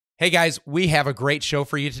Hey guys, we have a great show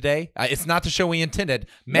for you today. It's not the show we intended.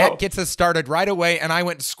 Matt gets us started right away, and I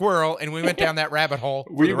went squirrel, and we went down that rabbit hole.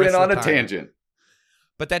 We went on a tangent.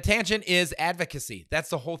 But that tangent is advocacy.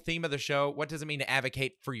 That's the whole theme of the show. What does it mean to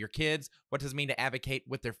advocate for your kids? What does it mean to advocate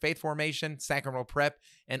with their faith formation, sacramental prep,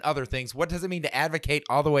 and other things? What does it mean to advocate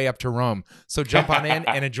all the way up to Rome? So jump on in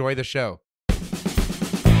and enjoy the show.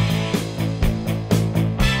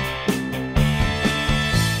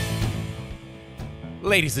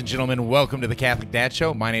 Ladies and gentlemen, welcome to the Catholic Dad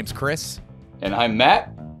Show. My name's Chris. And I'm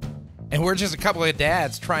Matt. And we're just a couple of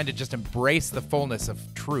dads trying to just embrace the fullness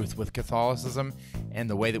of truth with Catholicism and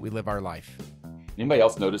the way that we live our life. Anybody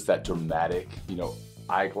else notice that dramatic,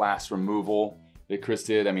 eyeglass removal that Chris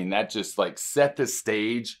did? I mean, that just set the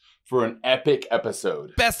stage for an epic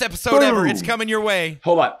episode. Best episode ever. It's coming your way.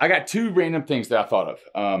 Hold on. I got two random things that I thought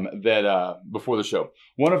of before the show.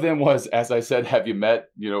 One of them was, as I said, have you met,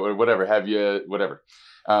 or whatever,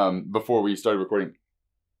 before we started recording.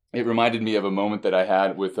 It reminded me of a moment that I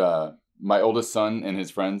had with my oldest son and his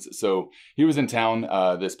friends. So he was in town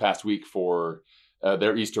this past week for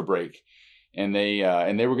their Easter break. And they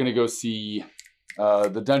were going to go see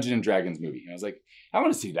the Dungeons and Dragons movie. And I was like, I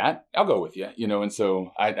want to see that. I'll go with you, And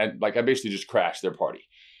so I basically just crashed their party.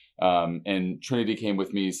 And Trinity came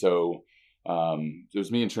with me. So it was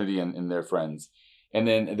me and Trinity and their friends. And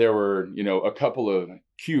then there were, a couple of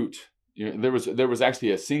cute. There was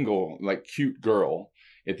actually a single cute girl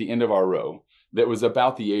at the end of our row that was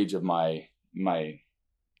about the age of my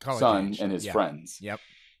College son age. and his friends. Yep.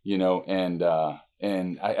 And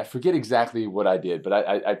I forget exactly what I did, but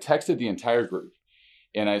I texted the entire group.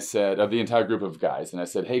 And I said, of the entire group of guys, and I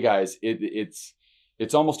said, hey guys, it's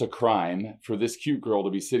almost a crime for this cute girl to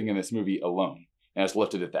be sitting in this movie alone. And I just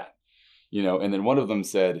left it at that, and then one of them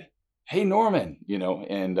said, hey, Norman,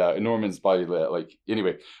 and Norman's probably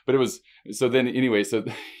anyway, but it was, so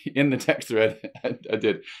in the text thread, I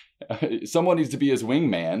did, someone needs to be his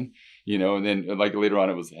wingman, and then later on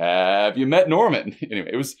it was, have you met Norman?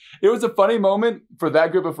 Anyway, it was a funny moment for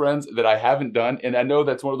that group of friends that I haven't done. And I know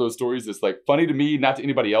that's one of those stories that's funny to me, not to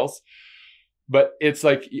anybody else. But it's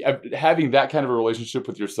having that kind of a relationship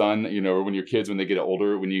with your son, or when your kids, when they get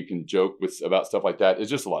older, when you can joke about stuff like that, it's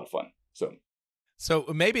just a lot of fun. So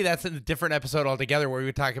maybe that's in a different episode altogether where we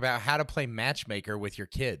would talk about how to play matchmaker with your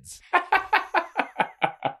kids.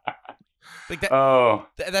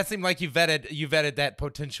 That seemed like you vetted that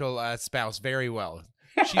potential spouse very well.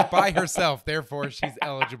 She's by herself, therefore she's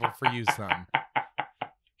eligible for you, son.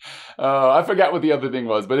 I forgot what the other thing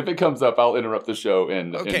was, but if it comes up, I'll interrupt the show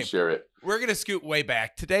and share it. We're going to scoot way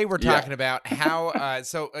back. Today we're talking about how,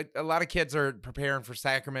 so a lot of kids are preparing for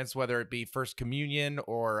sacraments, whether it be First Communion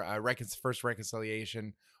or First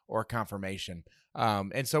Reconciliation or Confirmation.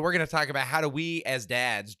 And so we're going to talk about how do we as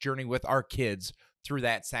dads journey with our kids through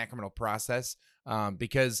that sacramental process,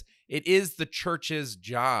 because it is the church's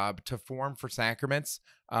job to form for sacraments.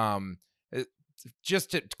 Just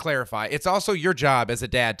to clarify, it's also your job as a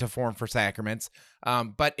dad to form for sacraments,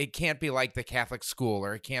 but it can't be like the Catholic school,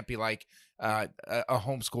 or it can't be like a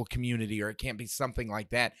homeschool community, or it can't be something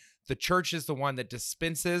like that. The church is the one that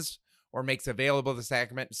dispenses or makes available the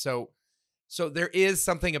sacrament. So there is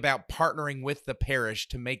something about partnering with the parish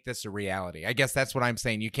to make this a reality. I guess that's what I'm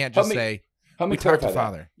saying. You can't just say, we talk to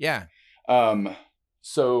Father. Yeah.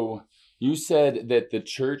 So you said that the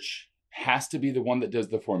church has to be the one that does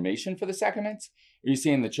the formation for the sacraments? Or are you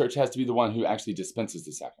saying the church has to be the one who actually dispenses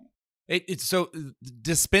the sacrament? It's so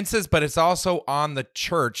dispenses, but it's also on the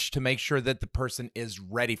church to make sure that the person is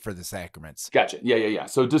ready for the sacraments. Gotcha. Yeah.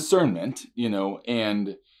 So discernment,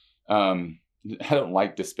 and I don't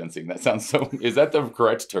like dispensing. That sounds so, is that the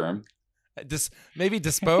correct term? Maybe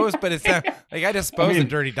dispose, but it's not I dispose in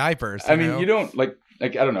dirty diapers. You don't I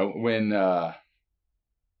don't know, when,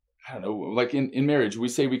 in marriage, we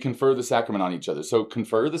say we confer the sacrament on each other. So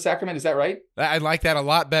confer the sacrament, is that right? I like that a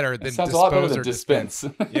lot better than sounds dispose a lot better than or dispense.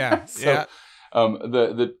 Yeah.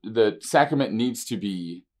 The sacrament needs to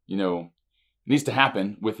be, needs to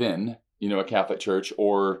happen within, a Catholic church,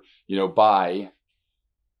 or, by,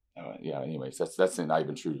 anyways, that's not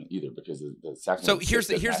even true either, because the sacrament. So here's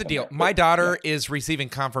the deal. My daughter is receiving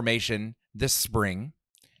confirmation this spring,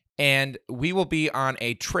 and we will be on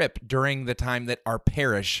a trip during the time that our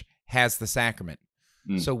parish has the sacrament.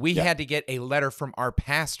 So we had to get a letter from our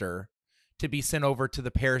pastor to be sent over to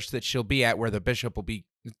the parish that she'll be at, where the bishop will be,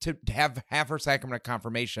 to have her sacrament of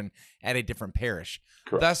confirmation at a different parish.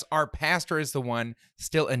 Correct. Thus, our pastor is the one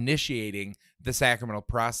still initiating the sacramental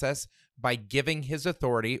process by giving his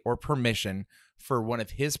authority or permission for one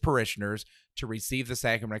of his parishioners to receive the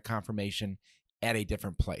sacrament of confirmation at a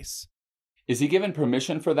different place. Is he given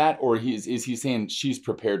permission for that, or is he saying she's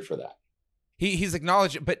prepared for that? He's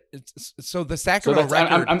acknowledged, but so the So sacramental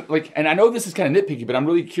record. I'm like, and I know this is kind of nitpicky, but I'm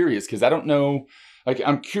really curious because I don't know. Like,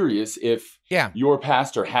 I'm curious if your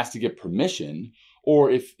pastor has to give permission,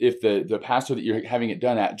 or if the pastor that you're having it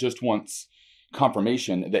done at just wants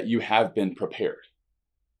confirmation that you have been prepared.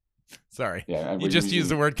 Sorry, yeah, you just used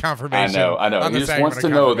the word confirmation. I know. He just wants to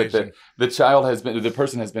know that the child has been, the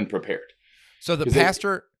person has been prepared. So the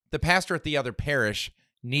pastor at the other parish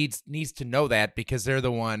needs to know that, because they're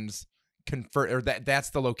the ones confer, or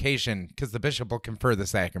that's the location, because the bishop will confer the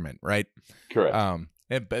sacrament, right? Correct.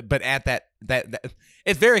 But at that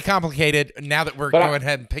it's very complicated now that we're going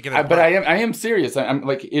ahead and picking it up. But I am serious. I'm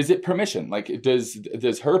like, is it permission? Like,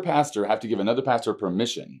 does her pastor have to give another pastor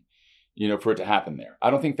permission, for it to happen there?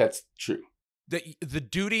 I don't think that's true. The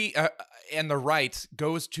duty and the right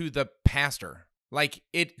goes to the pastor. Like,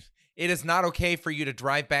 it is not okay for you to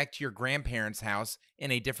drive back to your grandparents' house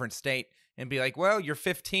in a different state and be like, well, you're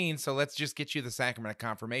 15, so let's just get you the sacrament of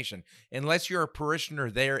confirmation. Unless you're a parishioner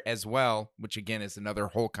there as well, which again is another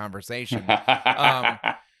whole conversation,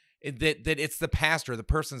 that it's the pastor, the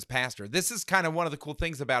person's pastor. This is kind of one of the cool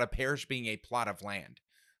things about a parish being a plot of land.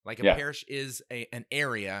 Like, a parish is an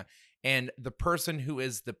area, and the person who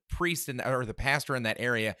is the priest or the pastor in that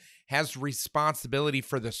area has responsibility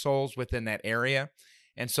for the souls within that area.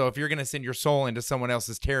 And so if you're going to send your soul into someone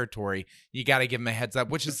else's territory, you got to give them a heads up,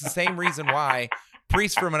 which is the same reason why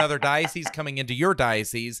priests from another diocese coming into your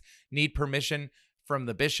diocese need permission from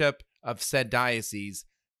the bishop of said diocese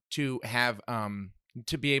to have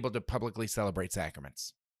to be able to publicly celebrate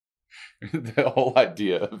sacraments. The whole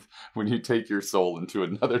idea of when you take your soul into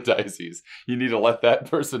another diocese, you need to let that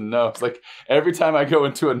person know. It's like, every time I go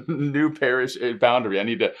into a new parish boundary, I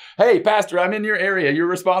need to, hey, pastor, I'm in your area. You're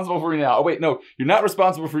responsible for me now. Oh, wait, no, you're not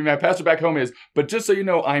responsible for me. My pastor back home is. But just so you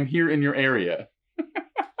know, I'm here in your area.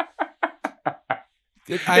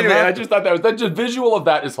 I just thought that just visual of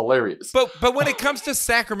that is hilarious. But when it comes to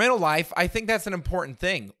sacramental life, I think that's an important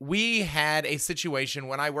thing. We had a situation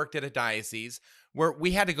when I worked at a diocese where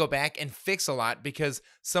we had to go back and fix a lot because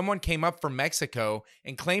someone came up from Mexico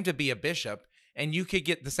and claimed to be a bishop, and you could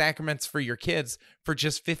get the sacraments for your kids for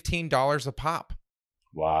just $15 a pop.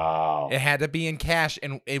 Wow. It had to be in cash,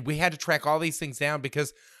 and we had to track all these things down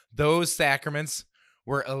because those sacraments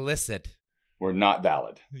were illicit. Were not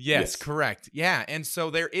valid. Yes, correct. Yeah, and so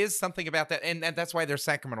there is something about that, and that's why there's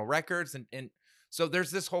sacramental records, and so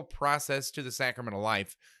there's this whole process to the sacramental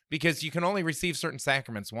life, because you can only receive certain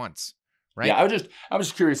sacraments once. Right? Yeah, I'm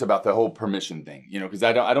just curious about the whole permission thing, because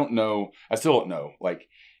I don't know, I still don't know, like,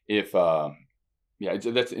 if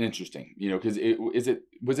that's interesting, because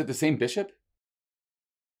was it the same bishop?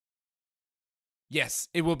 Yes,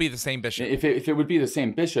 it will be the same bishop. If it would be the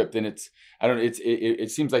same bishop, then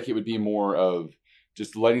it seems like it would be more of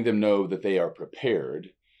just letting them know that they are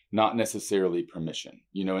prepared, not necessarily permission,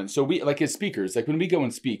 and so we, like, as speakers, like when we go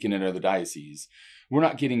and speak in another diocese, we're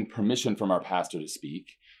not getting permission from our pastor to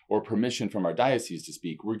speak or permission from our diocese to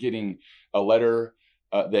speak. We're getting a letter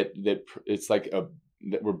that it's like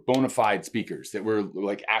that we're bona fide speakers, that we're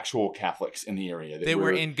like actual Catholics in the area. That they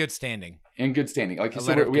were in good standing. In good standing. Like,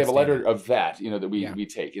 so we have a letter of that, that we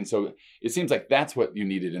take. And so it seems like that's what you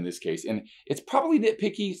needed in this case. And it's probably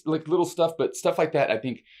nitpicky, like little stuff, but stuff like that I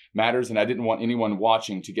think matters. And I didn't want anyone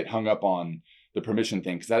watching to get hung up on the permission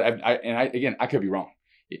thing, because I could be wrong.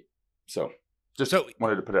 So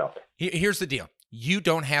wanted to put it out there. Here's the deal. You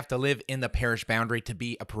don't have to live in the parish boundary to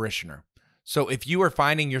be a parishioner. So if you are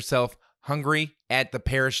finding yourself hungry at the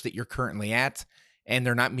parish that you're currently at, and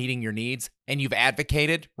they're not meeting your needs, and you've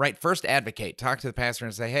advocated, right? First advocate. Talk to the pastor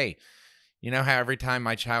and say, hey, you know how every time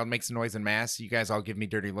my child makes a noise in mass, you guys all give me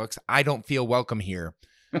dirty looks? I don't feel welcome here.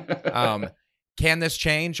 Can this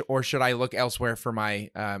change, or should I look elsewhere for my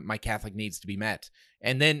Catholic needs to be met?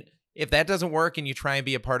 And then if that doesn't work and you try and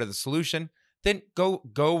be a part of the solution, then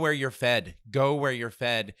go where you're fed. Go where you're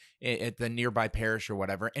fed at the nearby parish or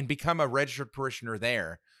whatever, and become a registered parishioner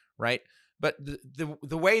there, right? But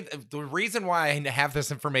the reason why I have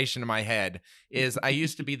this information in my head is I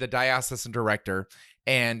used to be the diocesan director,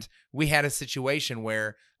 and we had a situation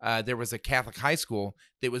where there was a Catholic high school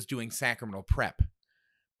that was doing sacramental prep,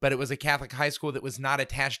 but it was a Catholic high school that was not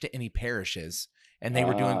attached to any parishes, and they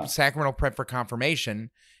were doing sacramental prep for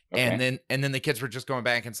confirmation. Okay. And then the kids were just going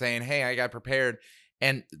back and saying, hey, I got prepared.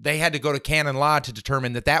 And they had to go to canon law to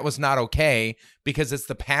determine that that was not okay, because it's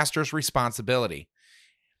the pastor's responsibility.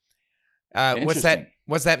 What's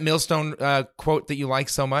that millstone quote that you like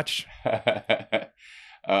so much?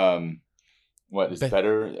 What is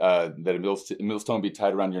better that a millstone be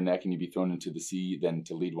tied around your neck and you be thrown into the sea than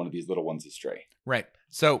to lead one of these little ones astray? Right.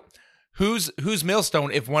 So Who's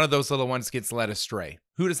millstone if one of those little ones gets led astray?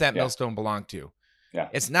 Who does that Yeah. millstone belong to? Yeah.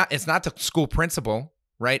 It's not the school principal,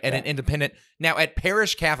 right? At Yeah. an independent. Now at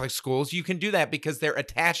parish Catholic schools, you can do that because they're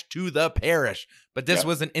attached to the parish. But this Yeah.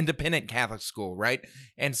 was an independent Catholic school, right?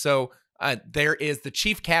 And so there is the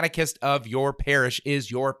chief catechist of your parish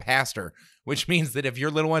is your pastor, which means that if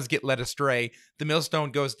your little ones get led astray, the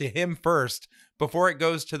millstone goes to him first before it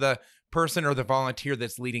goes to the person or the volunteer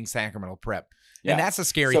that's leading sacramental prep. Yeah. And that's a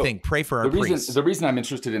scary So, thing. Pray for our priests. The reason I'm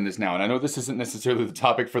interested in this now, and I know this isn't necessarily the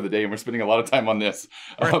topic for the day, and we're spending a lot of time on this.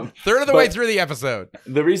 We're third of the way through the episode.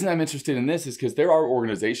 The reason I'm interested in this is because there are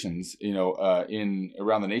organizations, in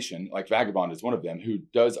around the nation, like Vagabond is one of them, who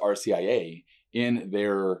does RCIA in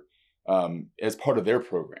their as part of their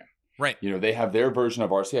program. Right. They have their version of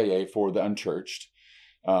RCIA for the unchurched,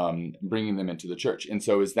 bringing them into the church. And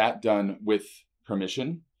so, is that done with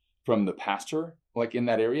permission from the pastor, like in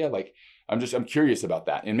that area? Like, I'm curious about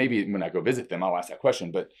that. And maybe when I go visit them, I'll ask that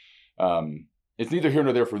question. But it's neither here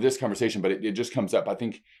nor there for this conversation, but it just comes up. I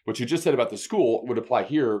think what you just said about the school would apply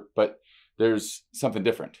here, but there's something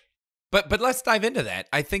different. But let's dive into that.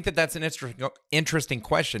 I think that that's an interesting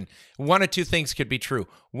question. One of two things could be true.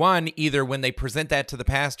 One, either when they present that to the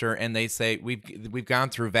pastor and they say, we've gone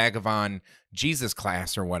through Vagabond Jesus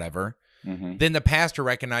class or whatever, then the pastor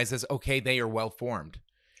recognizes, okay, they are well-formed.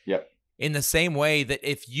 Yep. In the same way that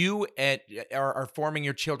if you are forming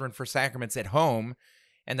your children for sacraments at home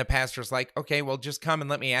and the pastor's like, okay, well, just come and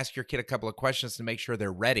let me ask your kid a couple of questions to make sure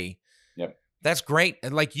they're ready. Yep. That's great.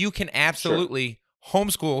 And like you can absolutely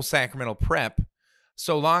homeschool sacramental prep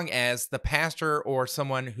so long as the pastor or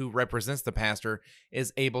someone who represents the pastor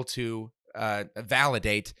is able to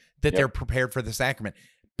validate that they're prepared for the sacrament.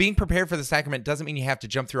 Being prepared for the sacrament doesn't mean you have to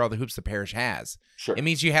jump through all the hoops the parish has. Sure. It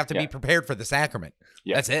means you have to be prepared for the sacrament.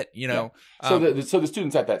 Yeah. That's it, Yeah. So the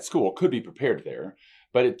students at that school could be prepared there,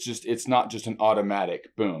 but it's not just an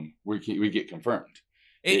automatic boom. We get confirmed.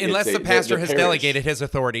 Unless the pastor has parish, delegated his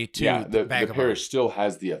authority to the Vagabond. parish still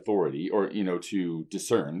has the authority, or to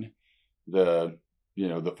discern the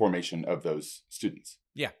formation of those students.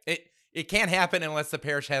 Yeah, it can't happen unless the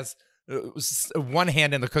parish has one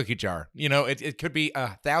hand in the cookie jar. It could be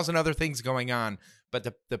 1,000 other things going on, but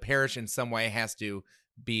the parish in some way has to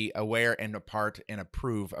be aware and a part and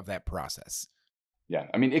approve of that process. Yeah,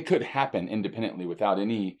 I mean, it could happen independently without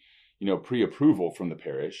any pre-approval from the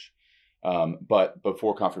parish. But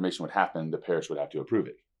before confirmation would happen, the parish would have to approve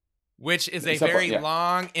it. Which is a very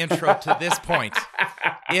long intro to this point.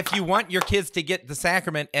 If you want your kids to get the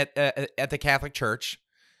sacrament at the Catholic Church,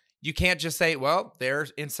 you can't just say, well, they're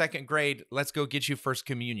in second grade, let's go get you First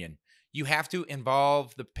Communion. You have to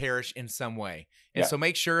involve the parish in some way. And so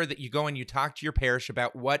make sure that you go and you talk to your parish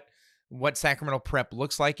about what sacramental prep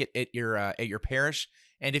looks like at your parish.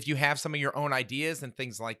 And if you have some of your own ideas and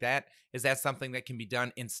things like that, is that something that can be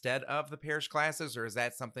done instead of the parish classes, or is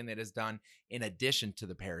that something that is done in addition to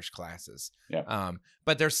the parish classes? Yeah.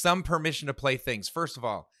 But there's some permission to play things. First of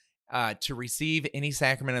all, to receive any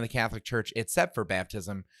sacrament in the Catholic Church, except for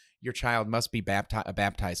baptism, your child must be a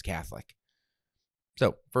baptized Catholic.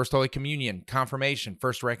 So First Holy Communion, confirmation,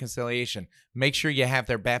 First Reconciliation. Make sure you have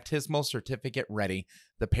their baptismal certificate ready.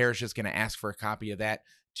 The parish is going to ask for a copy of that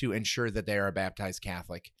to ensure that they are a baptized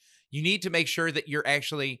Catholic. You need to make sure that you're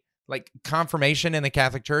actually, like, confirmation in the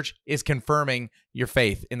Catholic Church is confirming your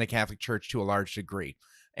faith in the Catholic Church to a large degree.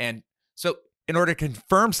 And so in order to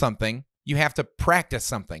confirm something, you have to practice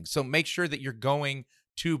something. So make sure that you're going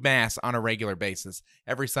to Mass on a regular basis,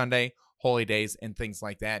 every Sunday, holy days, and things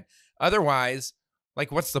like that. Otherwise,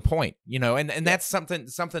 like, what's the point? And that's something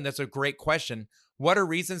that's a great question. What are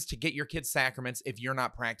reasons to get your kids sacraments if you're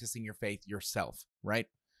not practicing your faith yourself, right?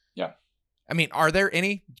 Yeah. I mean, are there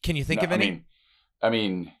any? Can you think of any? I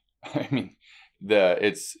mean,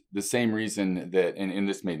 it's the same reason that, and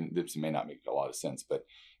this may not make a lot of sense, but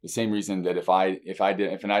the same reason that if I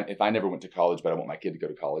never went to college, but I want my kid to go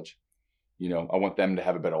to college, I want them to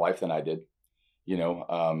have a better life than I did.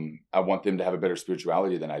 I want them to have a better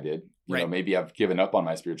spirituality than I did. Maybe I've given up on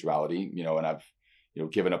my spirituality, and I've,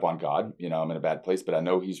 given up on God. I'm in a bad place, but I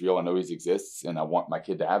know He's real. I know He exists, and I want my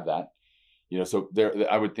kid to have that. So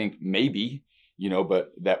I would think maybe,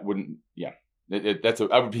 but that wouldn't, that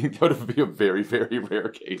would be a very, very rare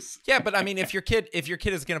case. Yeah, but I mean, if your kid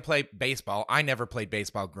is going to play baseball, I never played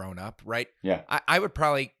baseball growing up, right? Yeah, I would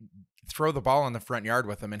probably throw the ball in the front yard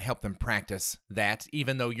with them and help them practice that,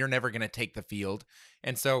 even though you're never going to take the field.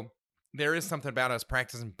 And so there is something about us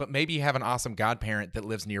practicing, but maybe you have an awesome godparent that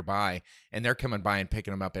lives nearby and they're coming by and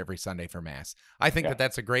picking them up every Sunday for Mass. I think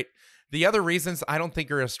that's a great. The other reasons I don't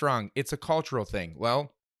think are as strong. It's a cultural thing.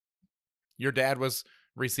 Well, your dad was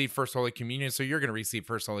receive First Holy Communion, so you're going to receive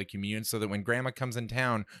First Holy Communion, so that when Grandma comes in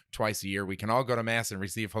town twice a year, we can all go to Mass and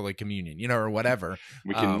receive Holy Communion, or whatever.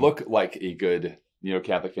 We can look like a good,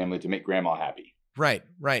 Catholic family to make Grandma happy. Right.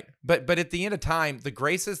 But at the end of time, the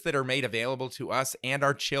graces that are made available to us and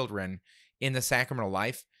our children in the sacramental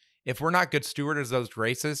life, if we're not good stewards of those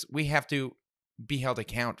graces, we have to be held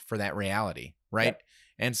account for that reality, right?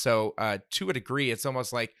 Yeah. And so to a degree, it's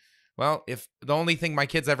almost like, well, if the only thing my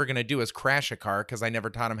kid's ever going to do is crash a car because I never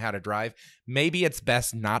taught him how to drive, maybe it's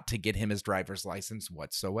best not to get him his driver's license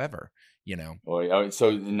whatsoever, Well,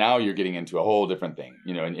 so now you're getting into a whole different thing,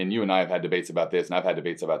 and you and I have had debates about this, and I've had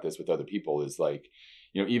debates about this with other people, is like,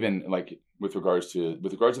 even like with regards to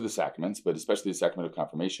the sacraments, but especially the sacrament of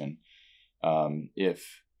confirmation,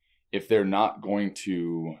 if they're not going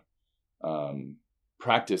to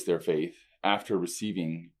practice their faith after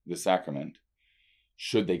receiving the sacrament,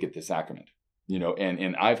 should they get the sacrament?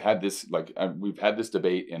 And I've had this, we've had this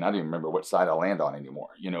debate, and I don't even remember what side I land on anymore,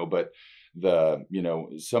 but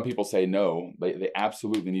some people say no, they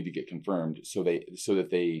absolutely need to get confirmed so that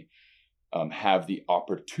they have the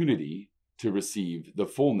opportunity to receive the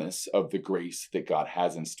fullness of the grace that God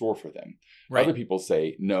has in store for them. Right. Other people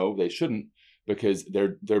say no, they shouldn't, because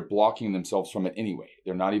they're blocking themselves from it anyway.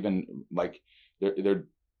 They're not even they're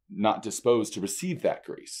not disposed to receive that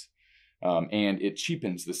grace. And it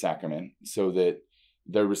cheapens the sacrament so that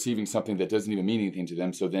they're receiving something that doesn't even mean anything to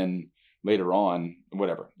them. So then later on,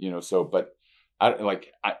 whatever, but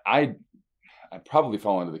I probably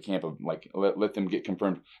fall into the camp of let them get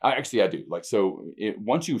confirmed. I do.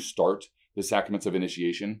 Once you start the sacraments of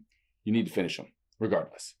initiation, you need to finish them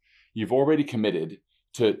regardless. You've already committed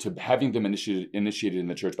to having them initiated in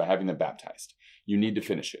the church by having them baptized. You need to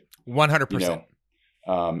finish it. 100%.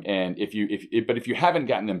 And if you haven't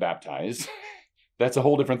gotten them baptized, that's a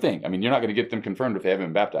whole different thing. I mean, you're not going to get them confirmed if they haven't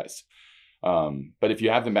been baptized. But if you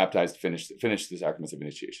have them baptized, finish the sacraments of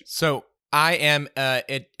initiation. So I am,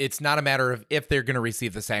 it's not a matter of if they're going to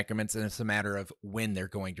receive the sacraments, and it's a matter of when they're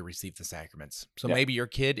going to receive the sacraments. So maybe your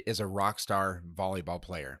kid is a rock star volleyball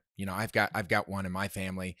player. I've got one in my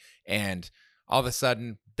family, and all of a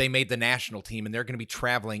sudden they made the national team, and they're going to be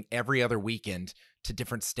traveling every other weekend to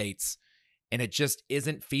different states. And it just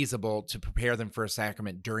isn't feasible to prepare them for a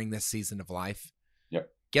sacrament during this season of life. Yep.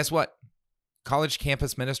 Guess what? College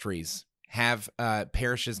campus ministries have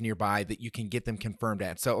parishes nearby that you can get them confirmed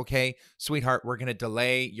at. So, okay, sweetheart, we're going to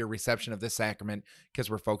delay your reception of this sacrament because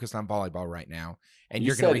we're focused on volleyball right now, and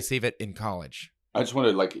you're going to receive it in college. I just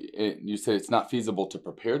wanted, you said it's not feasible to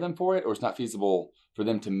prepare them for it, or it's not feasible for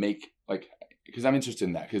them to make, because I'm interested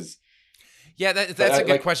in that, because... Yeah, that's a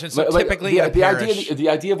good question. So typically, the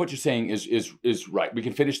idea of what you're saying is right. We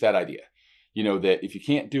can finish that idea. That if you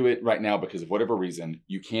can't do it right now because of whatever reason,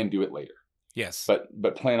 you can do it later. Yes.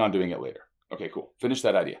 But plan on doing it later. Okay, cool. Finish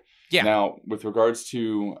that idea. Yeah. Now, with regards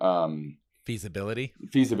to feasibility,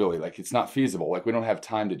 it's not feasible. We don't have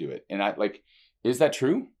time to do it. And is that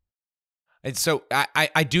true? And so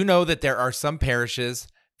I do know that there are some parishes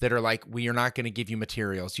that are we are not going to give you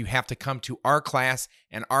materials. You have to come to our class,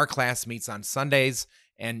 and our class meets on Sundays,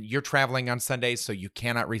 and you're traveling on Sundays, so you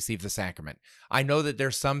cannot receive the sacrament. I know that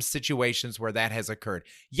there's some situations where that has occurred.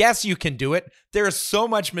 Yes, you can do it. There is so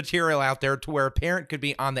much material out there to where a parent could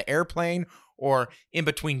be on the airplane or in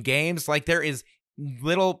between games. There is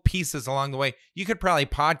little pieces along the way. You could probably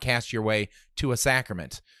podcast your way to a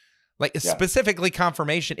sacrament. Specifically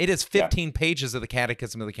confirmation, it is 15 pages of the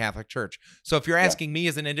Catechism of the Catholic Church. So if you're asking me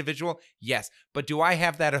as an individual, yes. But do I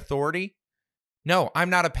have that authority? No, I'm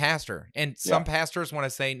not a pastor. And some pastors want to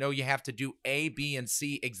say, no, you have to do A, B, and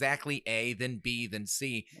C, exactly A, then B, then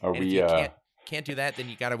C. And if you can't do that, then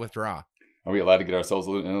you got to withdraw. Are we allowed to get ourselves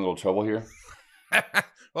in a little trouble here?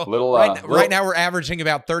 Well, right now we're averaging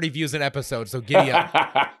about 30 views an episode, so giddy up.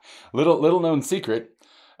 little known secret,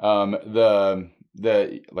 the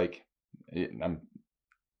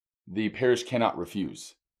parish cannot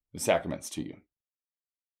refuse the sacraments to you.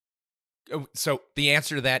 So the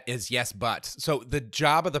answer to that is yes, but. So the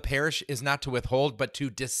job of the parish is not to withhold, but to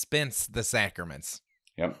dispense the sacraments.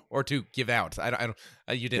 Yep. Or to give out. I don't.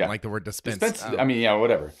 You didn't like the word dispense.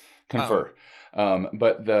 Whatever. Confer.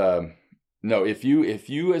 If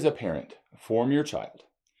you as a parent form your child,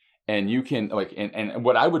 and you can and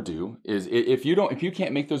what I would do is if you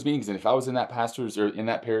can't make those meetings, and if I was in that pastor's or in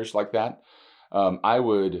that parish like that, I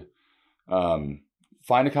would find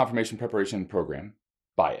a confirmation preparation program,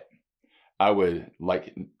 buy it. I would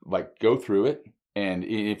go through it, and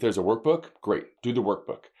if there's a workbook, great, do the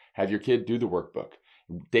workbook. Have your kid do the workbook,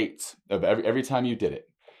 dates of every time you did it,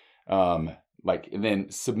 and then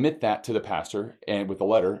submit that to the pastor and with a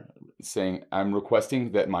letter saying, I'm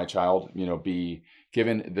requesting that my child, be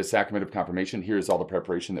given the sacrament of confirmation, here is all the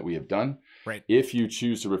preparation that we have done. Right. If you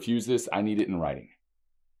choose to refuse this, I need it in writing.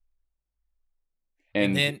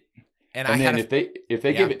 And then if they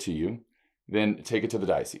yeah. give it to you, then take it to the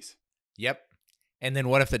diocese. Yep. And then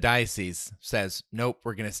what if the diocese says, nope,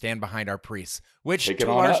 we're going to stand behind our priests, which Take to it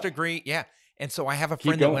a on large up. degree, yeah. And so I have a Keep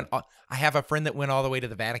friend going. that went all the way to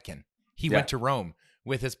the Vatican. He Yeah. went to Rome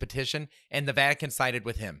with his petition, and the Vatican sided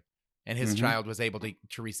with him, and his child was able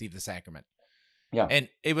to receive the sacrament. Yeah. And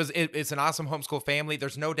it's an awesome homeschool family.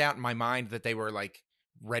 There's no doubt in my mind that they were like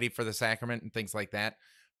ready for the sacrament and things like that.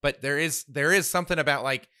 But there is something about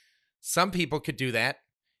like some people could do that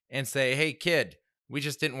and say, hey, kid, we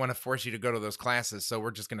just didn't want to force you to go to those classes, so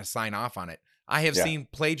we're just going to sign off on it. I have seen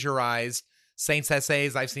plagiarized saints'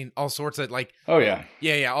 essays. I've seen all sorts of like,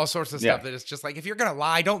 yeah, all sorts of stuff that it's just like, if you're going to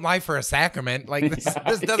lie, don't lie for a sacrament. Like this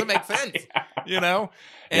doesn't make sense, you know?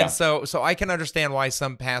 And so I can understand why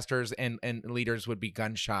some pastors and leaders would be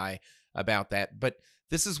gun shy about that. But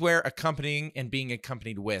this is where accompanying and being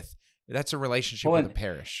accompanied with, that's a relationship with the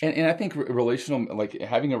parish. And I think relational, like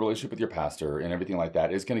having a relationship with your pastor and everything like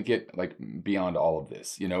that is going to get like beyond all of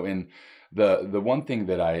this, you know. And the one thing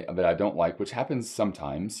that I don't like, which happens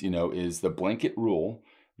sometimes, you know, is the blanket rule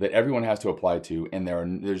that everyone has to apply to, and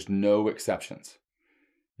there's no exceptions.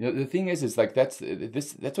 You know, the thing is like that's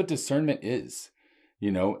what discernment is,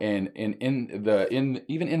 you know. And even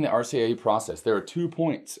in the RCIA process, there are 2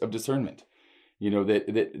 points of discernment, you know,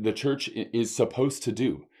 that the church is supposed to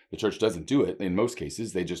do. The church doesn't do it in most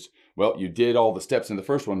cases. They just, well, you did all the steps in the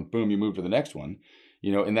first one, boom, you move to the next one,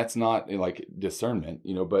 you know, and that's not like discernment,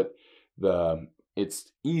 you know, but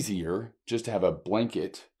it's easier just to have a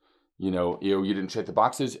blanket, you didn't check the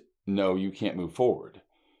boxes. No, you can't move forward.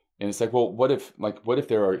 And it's like, well, what if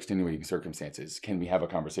there are extenuating circumstances? Can we have a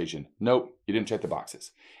conversation? Nope, you didn't check the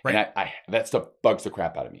boxes. Right. And I that stuff bugs the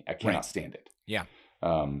crap out of me. I cannot stand it. Yeah.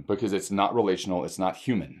 Because it's not relational. It's not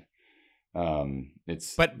human.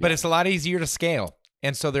 But it's a lot easier to scale.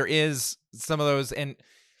 And so there is some of those. And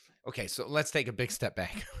okay, so let's take a big step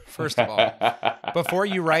back. First of all, before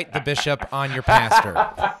you write the bishop on your pastor,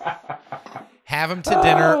 have them to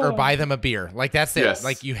dinner or buy them a beer. Like that's it. Yes,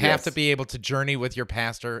 like you have to be able to journey with your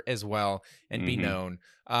pastor as well and be known.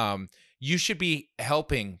 You should be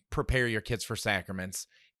helping prepare your kids for sacraments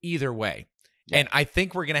either way. Yeah. And I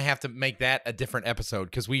think we're gonna have to make that a different episode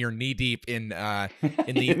because we are knee deep in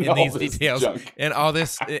these details junk. And all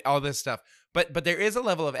this stuff. But there is a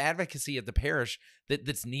level of advocacy at the parish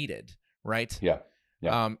that's needed, right? Yeah.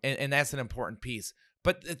 Yeah. And that's an important piece.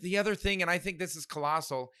 But the other thing, and I think this is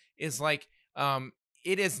colossal, is like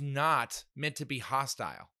it is not meant to be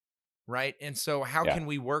hostile, right? And so how can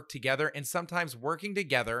we work together? And sometimes working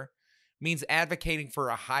together means advocating for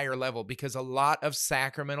a higher level because a lot of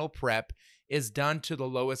sacramental prep is done to the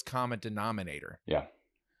lowest common denominator. Yeah.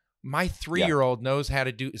 My 3-year-old knows how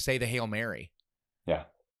to say the Hail Mary. Yeah.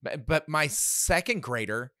 But my second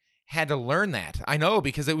grader had to learn that. I know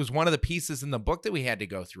because it was one of the pieces in the book that we had to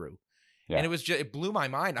go through. Yeah. And it blew my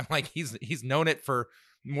mind. I'm like, he's known it for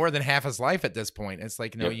more than half his life at this point. It's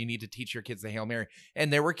like, no, you need to teach your kids the Hail Mary.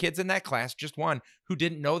 And there were kids in that class, just one, who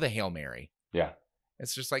didn't know the Hail Mary. Yeah.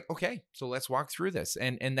 It's just like, okay, so let's walk through this.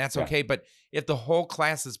 And that's okay. But if the whole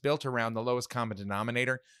class is built around the lowest common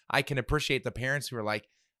denominator, I can appreciate the parents who are like,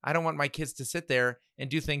 I don't want my kids to sit there and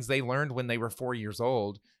do things they learned when they were 4 years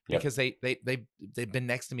old because they've been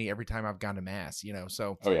next to me every time I've gone to mass, you know?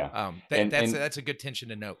 So that's a good tension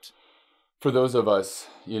to note. For those of us,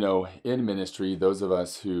 you know, in ministry, those of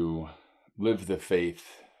us who live the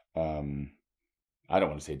faith, I don't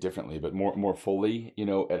want to say differently, but more fully, you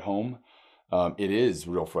know, at home, it is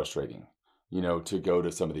real frustrating, you know, to go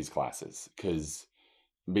to some of these classes because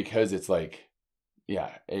it's like,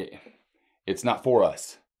 it's not for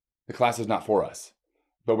us. The class is not for us,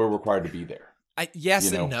 but we're required to be there.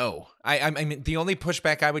 Yes and no. I mean, the only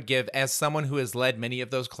pushback I would give as someone who has led many of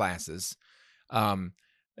those classes,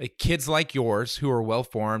 kids like yours who are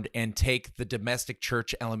well-formed and take the domestic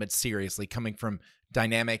church element seriously, coming from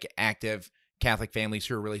dynamic, active Catholic families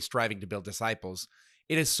who are really striving to build disciples,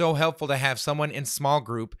 it is so helpful to have someone in small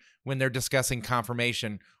group when they're discussing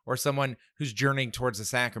confirmation or someone who's journeying towards the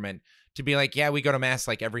sacrament to be like, yeah, we go to mass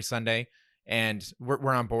like every Sunday and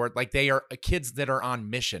we're on board. Like they are kids that are on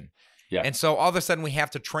mission. Yeah. And so all of a sudden we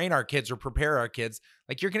have to train our kids or prepare our kids.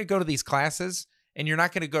 Like you're going to go to these classes and you're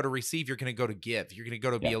not going to go to receive. You're going to go to give. You're going to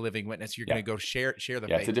go to be a living witness. You're going to go share the faith.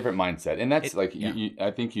 Yeah, it's a different mindset. And that's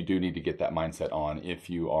I think you do need to get that mindset on if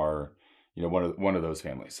you are, you know, one of those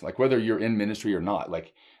families. Like whether you're in ministry or not,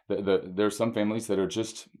 like there's some families that are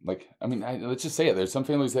just like, I mean, let's just say it. There's some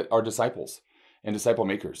families that are disciples and disciple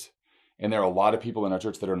makers. And there are a lot of people in our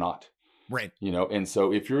church that are not. Right. And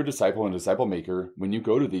so if you're a disciple and a disciple maker, when you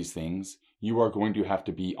go to these things, you are going to have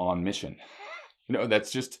to be on mission.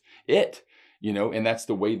 That's just it, and that's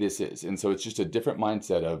the way this is. And so it's just a different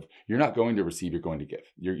mindset of you're not going to receive, you're going to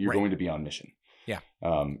give. You're Right. going to be on mission. Yeah.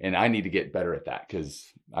 And I need to get better at that because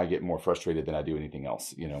I get more frustrated than I do anything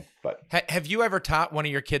else, but. Have you ever taught one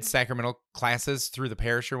of your kids' sacramental classes through the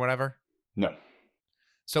parish or whatever? No.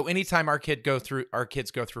 So anytime our kids go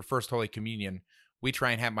through First Holy Communion, we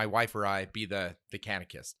try and have my wife or I be the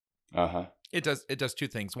catechist. Uh-huh. It does two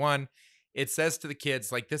things. One, it says to the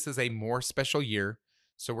kids, like, this is a more special year,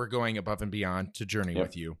 so we're going above and beyond to journey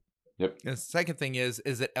with you. Yep. And the second thing is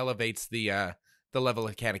it elevates the level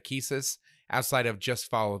of catechesis outside of just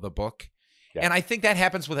follow the book. Yeah. And I think that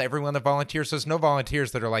happens with everyone that volunteers. There's no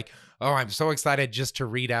volunteers that are like, oh, I'm so excited just to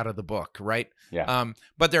read out of the book, right? Yeah.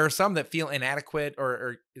 But there are some that feel inadequate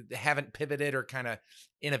or haven't pivoted or kind of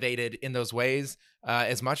innovated in those ways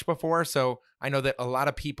as much before. So I know that a lot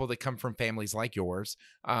of people that come from families like yours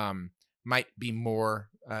might be more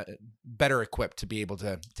better equipped to be able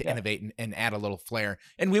to innovate and add a little flair.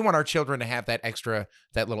 And we want our children to have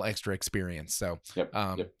that little extra experience. So,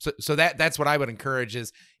 so that's what I would encourage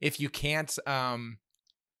is if you can't,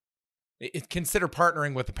 consider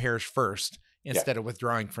partnering with the parish first instead of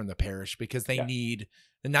withdrawing from the parish, because they need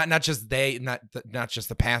not just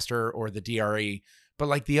the pastor or the DRE, but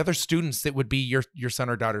like the other students that would be your son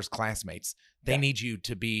or daughter's classmates. They need you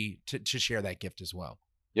to share that gift as well.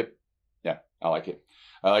 Yep. Yeah, I like it.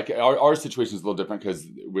 Our situation is a little different because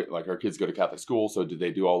our kids go to Catholic school. So do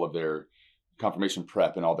they do all of their confirmation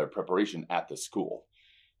prep and all their preparation at the school?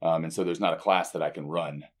 And so there's not a class that I can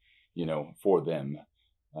run, for them.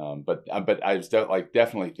 But I just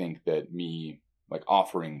definitely think that me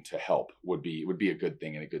offering to help would be a good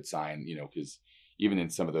thing and a good sign, because even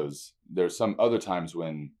in some of those, there's some other times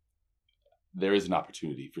when there is an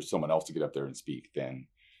opportunity for someone else to get up there and speak than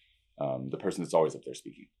the person that's always up there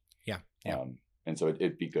speaking. Yeah. And so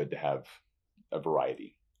it'd be good to have a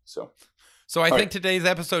variety. So I think today's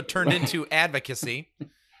episode turned into advocacy.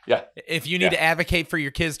 Yeah. If you need to advocate for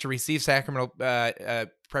your kids to receive sacramental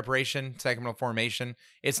preparation, sacramental formation,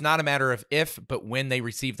 it's not a matter of if, but when they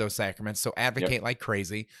receive those sacraments. So advocate like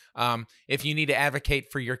crazy. If you need to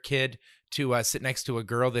advocate for your kid to sit next to a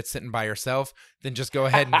girl that's sitting by herself, then just go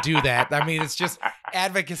ahead and do that. I mean, it's just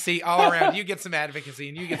advocacy all around. You get some advocacy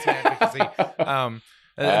and you get some advocacy.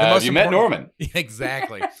 You met Norman.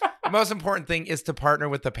 Exactly. The most important thing is to partner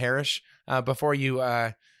with the parish before you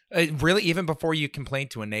really, even before you complain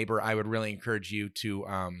to a neighbor. I would really encourage you to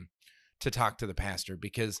talk to the pastor,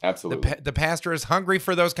 because absolutely the pastor is hungry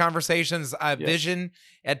for those conversations. Vision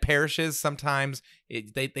at parishes, sometimes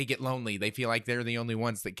they get lonely. They feel like they're the only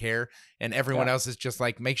ones that care, and everyone else is just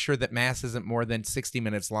like, make sure that mass isn't more than 60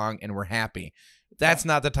 minutes long and we're happy. That's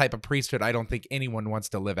not the type of priesthood I don't think anyone wants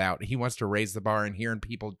to live out. He wants to raise the bar, and hearing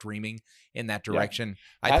people dreaming in that direction,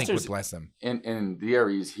 I think would bless them. And the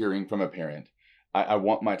DREs hearing from a parent, I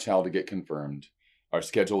want my child to get confirmed. Our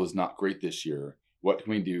schedule is not great this year. What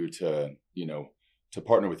can we do to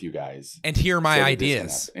partner with you guys and hear my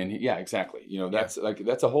ideas? And exactly. That's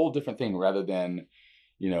that's a whole different thing rather than,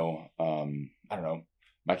 I don't know,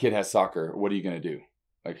 my kid has soccer. What are you going to do?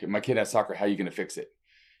 Like, my kid has soccer. How are you going to fix it?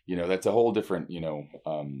 That's a whole different, way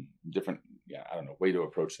to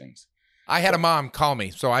approach things. I had a mom call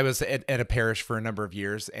me. So I was at a parish for a number of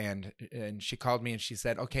years, and she called me and she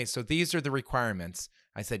said, okay, so these are the requirements.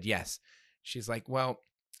 I said, yes. She's like, well,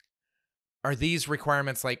 are these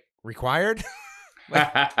requirements required?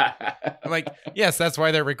 I'm like, yes, that's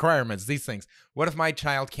why they're requirements, these things. What if my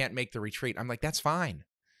child can't make the retreat? I'm like, that's fine.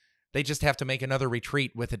 They just have to make another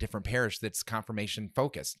retreat with a different parish that's confirmation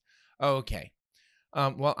focused. Oh, okay.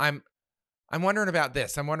 Well, I'm wondering about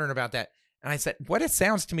this. I'm wondering about that. And I said, what it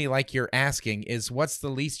sounds to me like you're asking is, what's the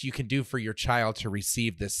least you can do for your child to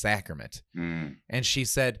receive this sacrament? And she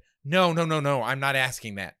said, no, I'm not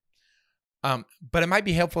asking that. But it might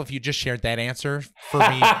be helpful if you just shared that answer for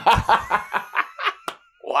me.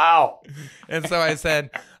 Wow. And so I said,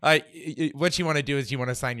 what you want to do is you want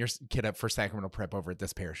to sign your kid up for sacramental prep over at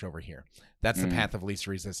this parish over here. That's the path of least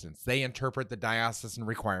resistance. They interpret the diocesan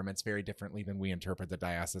requirements very differently than we interpret the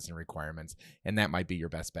diocesan requirements. And that might be your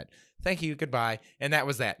best bet. Thank you. Goodbye. And that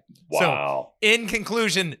was that. Wow. So in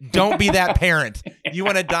conclusion, don't be that parent. You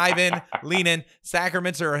want to dive in, lean in.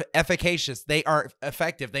 Sacraments are efficacious. They are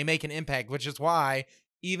effective. They make an impact, which is why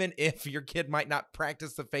even if your kid might not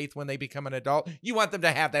practice the faith when they become an adult, you want them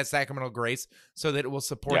to have that sacramental grace so that it will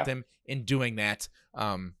support them in doing that.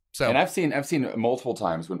 And I've seen multiple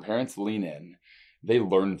times when parents lean in, they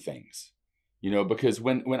learn things, because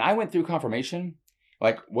when I went through confirmation,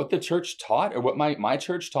 like what the church taught or what my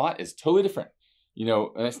church taught is totally different. You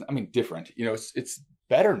know, and I mean different. You know, it's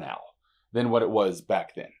better now than what it was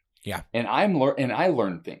back then. Yeah. And I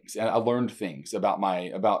learned things, and I learned things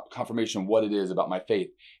about confirmation, what it is, about my faith.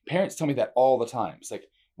 Parents tell me that all the time. It's like,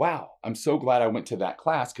 wow, I'm so glad I went to that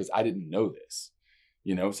class because I didn't know this.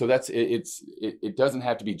 You know, so that's it doesn't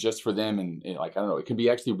have to be just for them, and like, I don't know, it can be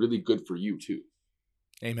actually really good for you too.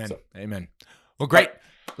 Amen. So, Amen. Well, great.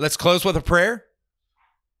 Let's close with a prayer.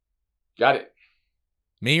 Got it.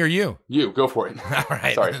 Me or you? You, go for it. All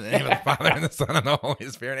right. Sorry. In the name of the Father, and the Son, and the Holy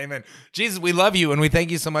Spirit. Amen. Jesus, we love you, and we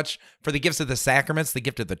thank you so much for the gifts of the sacraments, the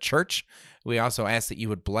gift of the church. We also ask that you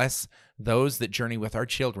would bless those that journey with our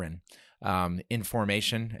children in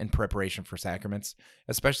formation and preparation for sacraments,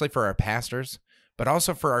 especially for our pastors, but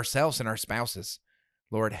also for ourselves and our spouses.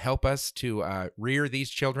 Lord, help us to rear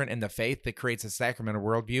these children in the faith that creates a sacramental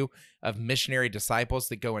worldview of missionary disciples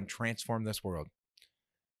that go and transform this world.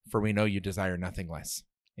 For we know you desire nothing less.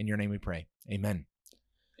 In your name we pray. Amen.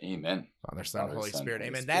 Amen. Father, Son, Holy Spirit. Spirit.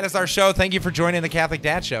 Amen. That is our show. Thank you for joining the Catholic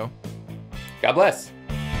Dad Show. God bless.